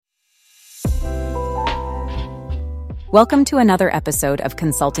Welcome to another episode of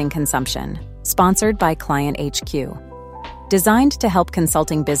Consulting Consumption, sponsored by Client HQ. Designed to help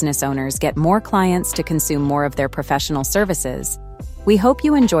consulting business owners get more clients to consume more of their professional services, we hope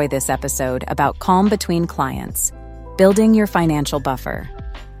you enjoy this episode about calm between clients, building your financial buffer.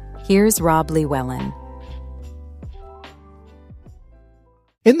 Here's Rob Llewellyn.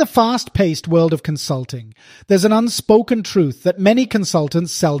 In the fast-paced world of consulting, there's an unspoken truth that many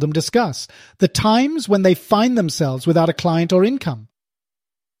consultants seldom discuss: the times when they find themselves without a client or income.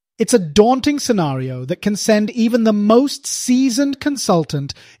 It's a daunting scenario that can send even the most seasoned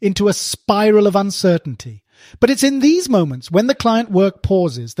consultant into a spiral of uncertainty. But it's in these moments, when the client work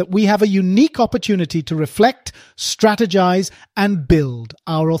pauses, that we have a unique opportunity to reflect, strategize, and build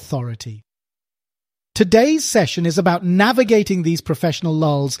our authority. Today's session is about navigating these professional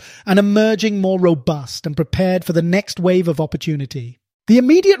lulls and emerging more robust and prepared for the next wave of opportunity. The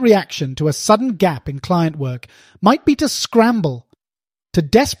immediate reaction to a sudden gap in client work might be to scramble, to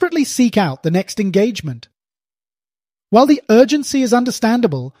desperately seek out the next engagement. While the urgency is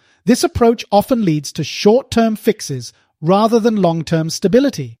understandable, this approach often leads to short-term fixes rather than long-term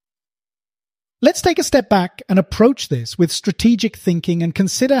stability. Let's take a step back and approach this with strategic thinking and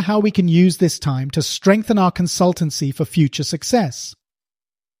consider how we can use this time to strengthen our consultancy for future success.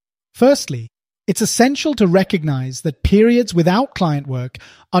 Firstly, it's essential to recognize that periods without client work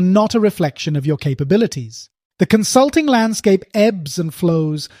are not a reflection of your capabilities. The consulting landscape ebbs and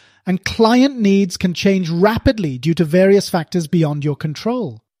flows, and client needs can change rapidly due to various factors beyond your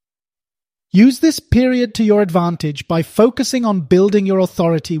control. Use this period to your advantage by focusing on building your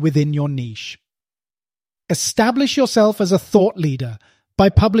authority within your niche. Establish yourself as a thought leader by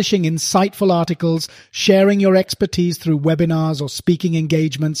publishing insightful articles, sharing your expertise through webinars or speaking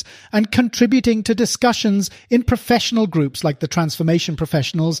engagements, and contributing to discussions in professional groups like the Transformation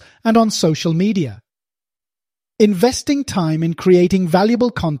Professionals and on social media. Investing time in creating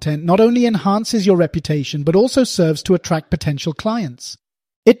valuable content not only enhances your reputation but also serves to attract potential clients.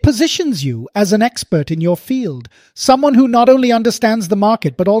 It positions you as an expert in your field, someone who not only understands the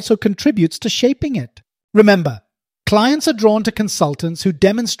market but also contributes to shaping it. Remember, clients are drawn to consultants who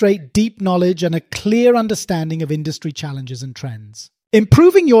demonstrate deep knowledge and a clear understanding of industry challenges and trends.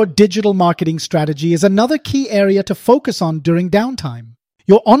 Improving your digital marketing strategy is another key area to focus on during downtime.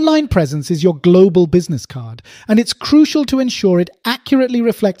 Your online presence is your global business card, and it's crucial to ensure it accurately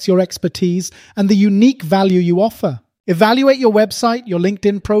reflects your expertise and the unique value you offer. Evaluate your website, your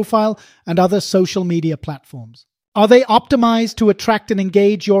LinkedIn profile, and other social media platforms. Are they optimized to attract and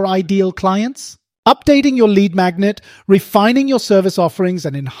engage your ideal clients? Updating your lead magnet, refining your service offerings,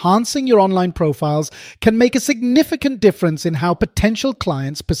 and enhancing your online profiles can make a significant difference in how potential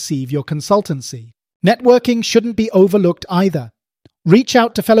clients perceive your consultancy. Networking shouldn't be overlooked either. Reach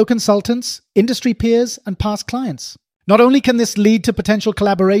out to fellow consultants, industry peers, and past clients. Not only can this lead to potential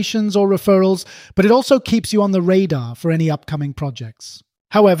collaborations or referrals, but it also keeps you on the radar for any upcoming projects.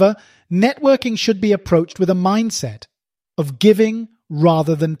 However, networking should be approached with a mindset of giving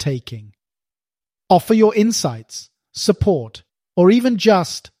rather than taking. Offer your insights, support, or even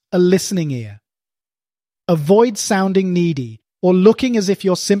just a listening ear. Avoid sounding needy or looking as if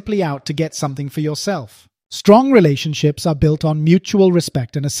you're simply out to get something for yourself. Strong relationships are built on mutual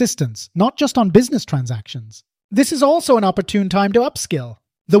respect and assistance, not just on business transactions. This is also an opportune time to upskill.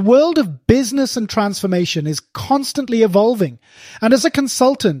 The world of business and transformation is constantly evolving, and as a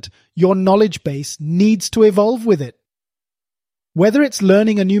consultant, your knowledge base needs to evolve with it. Whether it's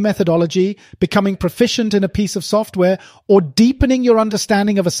learning a new methodology, becoming proficient in a piece of software, or deepening your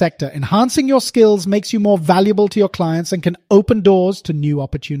understanding of a sector, enhancing your skills makes you more valuable to your clients and can open doors to new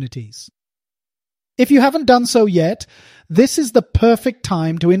opportunities. If you haven't done so yet, this is the perfect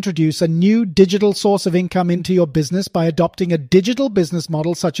time to introduce a new digital source of income into your business by adopting a digital business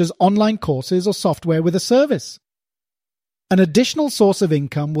model such as online courses or software with a service. An additional source of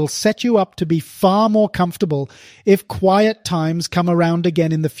income will set you up to be far more comfortable if quiet times come around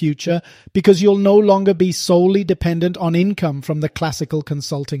again in the future, because you'll no longer be solely dependent on income from the classical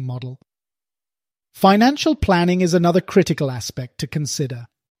consulting model. Financial planning is another critical aspect to consider.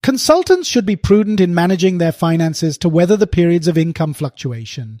 Consultants should be prudent in managing their finances to weather the periods of income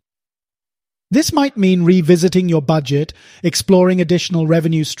fluctuation. This might mean revisiting your budget, exploring additional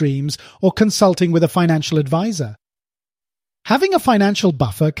revenue streams, or consulting with a financial advisor. Having a financial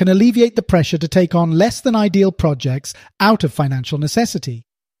buffer can alleviate the pressure to take on less than ideal projects out of financial necessity.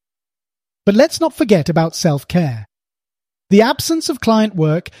 But let's not forget about self-care. The absence of client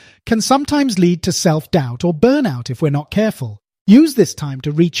work can sometimes lead to self-doubt or burnout if we're not careful. Use this time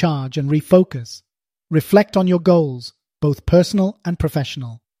to recharge and refocus. Reflect on your goals, both personal and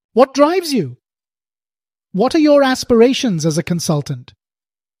professional. What drives you? What are your aspirations as a consultant?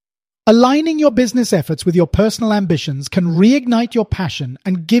 Aligning your business efforts with your personal ambitions can reignite your passion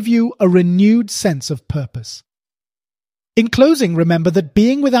and give you a renewed sense of purpose. In closing, remember that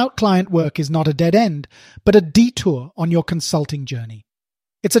being without client work is not a dead end, but a detour on your consulting journey.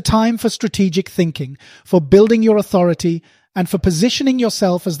 It's a time for strategic thinking, for building your authority, and for positioning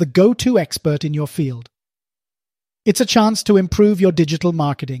yourself as the go-to expert in your field. It's a chance to improve your digital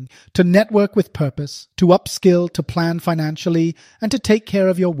marketing, to network with purpose, to upskill, to plan financially, and to take care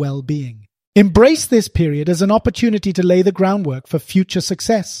of your well-being. Embrace this period as an opportunity to lay the groundwork for future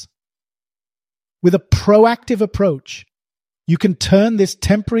success. With a proactive approach, you can turn this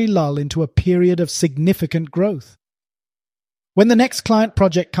temporary lull into a period of significant growth. When the next client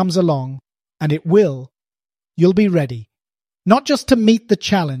project comes along, and it will, you'll be ready. Not just to meet the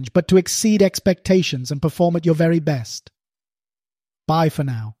challenge, but to exceed expectations and perform at your very best. Bye for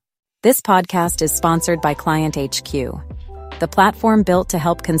now. This podcast is sponsored by Client HQ, the platform built to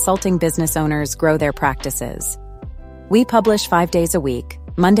help consulting business owners grow their practices. We publish 5 days a week,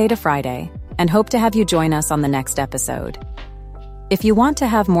 Monday to Friday, and hope to have you join us on the next episode. If you want to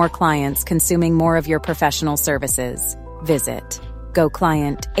have more clients consuming more of your professional services, visit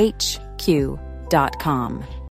goclienthq.com.